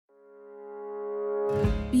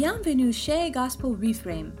Bienvenue chez Gospel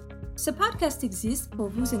Reframe. Ce podcast existe pour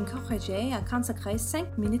vous encourager à consacrer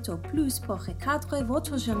 5 minutes ou plus pour recadrer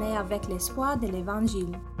votre journée avec l'espoir de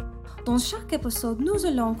l'Évangile. Dans chaque épisode, nous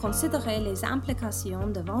allons considérer les implications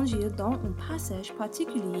de l'Évangile dans un passage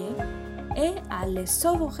particulier et à les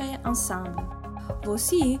savourer ensemble.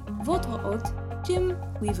 Voici votre hôte, Jim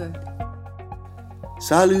Weaver.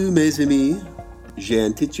 Salut mes amis, j'ai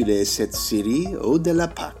intitulé cette série Au-delà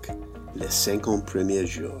Pâques, les 50 premiers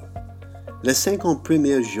jours. Les 50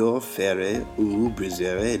 premiers jours feraient ou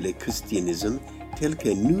briseraient le christianisme tel que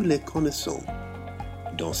nous le connaissons.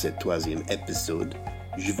 Dans ce troisième épisode,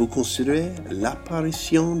 je vous considérerai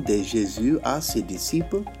l'apparition de Jésus à ses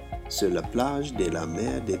disciples sur la plage de la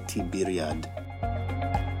mer de Tibériade.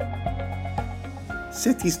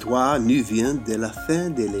 Cette histoire nous vient de la fin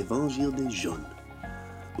de l'évangile de Jean,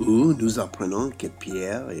 où nous apprenons que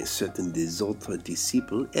Pierre et certains des autres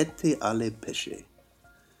disciples étaient allés pêcher.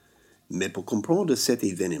 Mais pour comprendre cet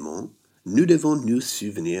événement, nous devons nous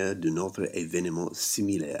souvenir d'un autre événement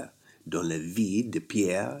similaire dans la vie de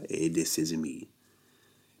Pierre et de ses amis.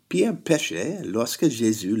 Pierre pêchait lorsque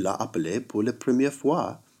Jésus l'a appelé pour la première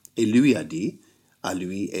fois et lui a dit, à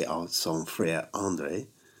lui et à son frère André,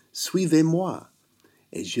 « Suivez-moi,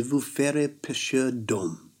 et je vous ferai pêcheurs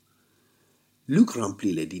d'hommes. » Luc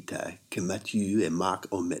remplit les détails que Matthieu et Marc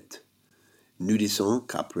omettent. Nous disons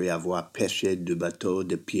qu'après avoir pêché du bateau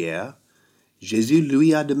de Pierre, Jésus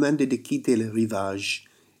lui a demandé de quitter le rivage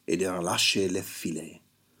et de relâcher les filets.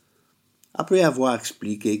 Après avoir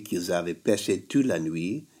expliqué qu'ils avaient pêché toute la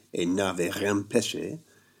nuit et n'avaient rien pêché,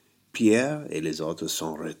 Pierre et les autres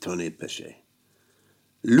sont retournés pêcher.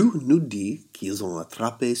 Luc nous dit qu'ils ont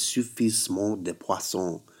attrapé suffisamment de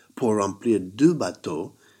poissons pour remplir 2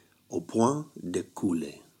 bateaux au point de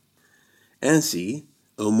couler. Ainsi,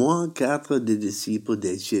 au moins 4 des disciples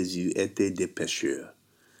de Jésus étaient des pêcheurs.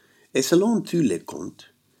 Et selon tous les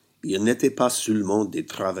contes, ils n'étaient pas seulement des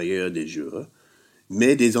travailleurs de jour,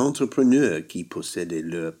 mais des entrepreneurs qui possédaient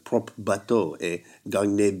leur propre bateau et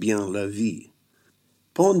gagnaient bien leur vie.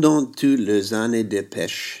 Pendant toutes les années de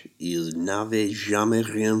pêche, ils n'avaient jamais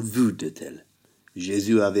rien vu de tel.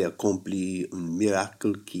 Jésus avait accompli un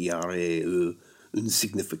miracle qui aurait eu une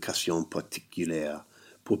signification particulière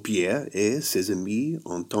pour Pierre et ses amis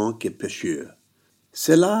en tant que pêcheurs.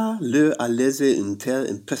 Cela leur a laissé une telle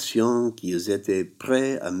impression qu'ils étaient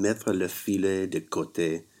prêts à mettre le filet de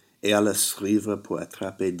côté et à le suivre pour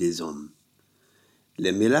attraper des hommes.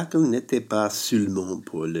 Le miracle n'était pas seulement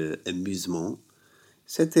pour leur amusement,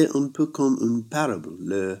 c'était un peu comme une parable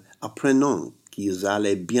leur apprenant qu'ils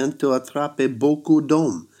allaient bientôt attraper beaucoup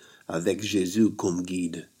d'hommes avec Jésus comme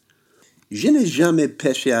guide. Je n'ai jamais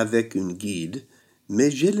pêché avec un guide, mais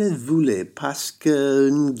je le voulais parce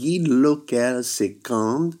qu'un guide local sait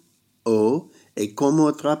quand, où et comment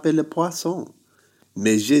attraper le poisson.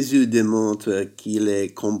 Mais Jésus démontre qu'il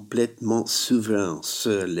est complètement souverain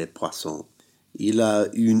sur les poissons. Il a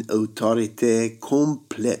une autorité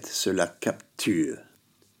complète sur la capture.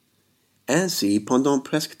 Ainsi, pendant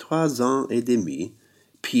presque 3 ans et demi,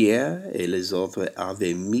 Pierre et les autres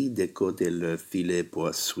avaient mis de côté leur filet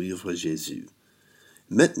pour suivre Jésus.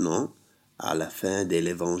 Maintenant, à la fin de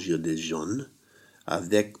l'évangile de Jean,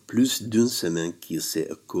 avec plus d'une semaine qui s'est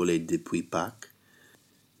écoulée depuis Pâques,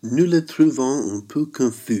 nous le trouvons un peu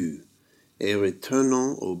confus et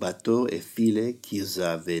retournons au bateau et filet qu'ils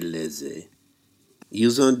avaient laissés.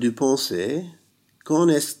 Ils ont dû penser, qu'en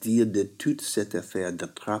est-il de toute cette affaire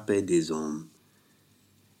d'attraper des hommes?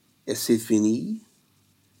 Et c'est fini?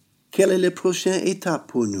 Quelle est la prochaine étape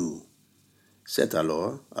pour nous? C'est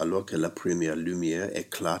alors que la première lumière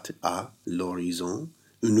éclate à l'horizon,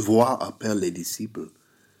 une voix appelle les disciples.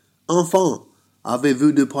 « Enfants,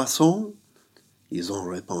 avez-vous de poissons? » Ils ont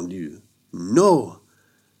répondu, « Non,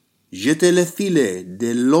 jetez le filet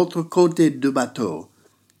de l'autre côté du bateau,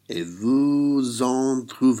 et vous en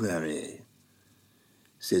trouverez. »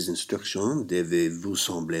 Ces instructions devaient vous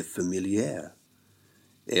sembler familières.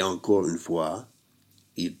 Et encore une fois,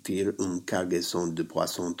 ils tirent une cargaison de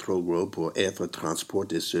poissons trop gros pour être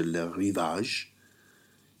transportés sur le rivage.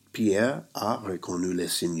 Pierre a reconnu le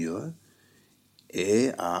Seigneur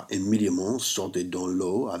et a immédiatement sauté dans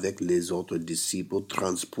l'eau avec les autres disciples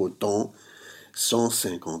transportant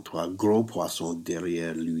 153 gros poissons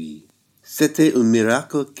derrière lui. C'était un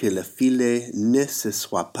miracle que le filet ne se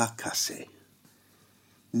soit pas cassé.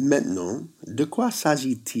 Maintenant, de quoi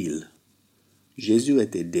s'agit-il? Jésus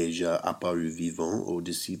était déjà apparu vivant aux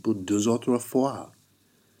disciples 2 autres fois,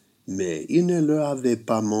 mais il ne leur avait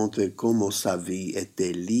pas montré comment sa vie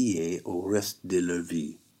était liée au reste de leur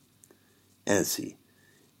vie. Ainsi,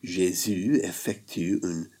 Jésus effectue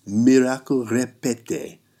un miracle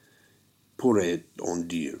répété, pourrait-on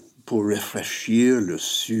dire, pour rafraîchir le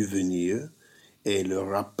souvenir et leur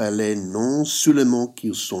rappeler non seulement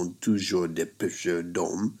qu'ils sont toujours des pécheurs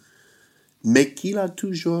d'hommes, mais qu'il a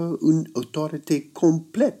toujours une autorité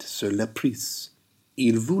complète sur la prise.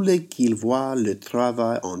 Il voulait qu'ils voient le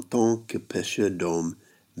travail en tant que pécheur d'homme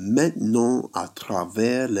maintenant à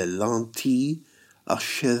travers les lentilles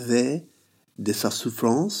achevées de sa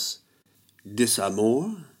souffrance, de sa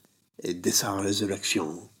mort et de sa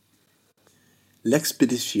résurrection.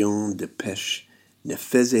 L'expédition de pêche ne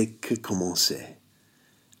faisait que commencer.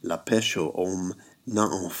 La pêche aux hommes n'a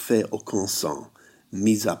en fait aucun sens,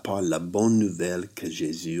 mis à part la bonne nouvelle que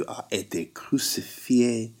Jésus a été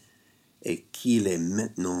crucifié et qu'il est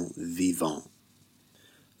maintenant vivant.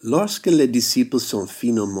 Lorsque les disciples sont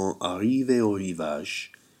finalement arrivés au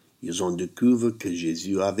rivage, ils ont découvert que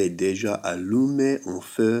Jésus avait déjà allumé un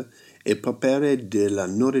feu et préparé de la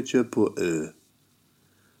nourriture pour eux.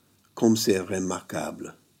 Comme c'est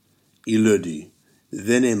remarquable, il leur dit, «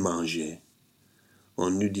 Venez manger ». On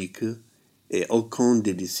nous dit que, et aucun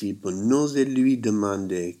des disciples n'osait lui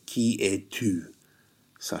demander « Qui es-tu ?»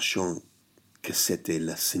 sachant que c'était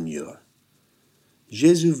le Seigneur.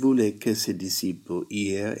 Jésus voulait que ses disciples,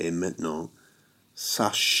 hier et maintenant,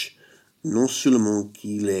 sachent non seulement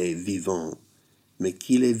qu'il est vivant, mais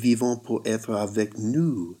qu'il est vivant pour être avec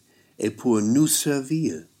nous et pour nous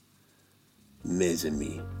servir. Mes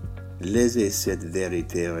amis, laissez cette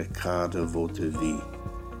vérité recadrer votre vie.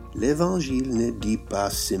 L'Évangile ne dit pas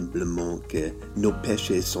simplement que nos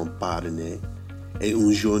péchés sont pardonnés et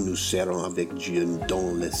un jour nous serons avec Dieu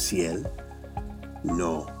dans le ciel.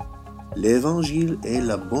 Non, l'Évangile est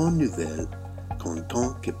la bonne nouvelle qu'en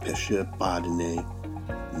tant que pécheurs pardonnés,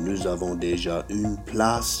 nous avons déjà une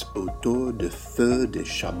place autour de feu, de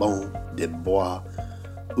charbon, de bois,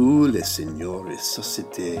 où le Seigneur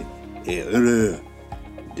ressuscité est heureux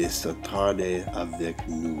de se tarder avec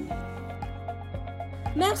nous.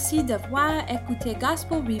 Merci d'avoir écouté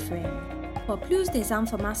Gospel Reframe. Pour plus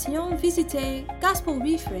d'informations, visitez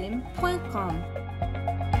gospelreframe.com.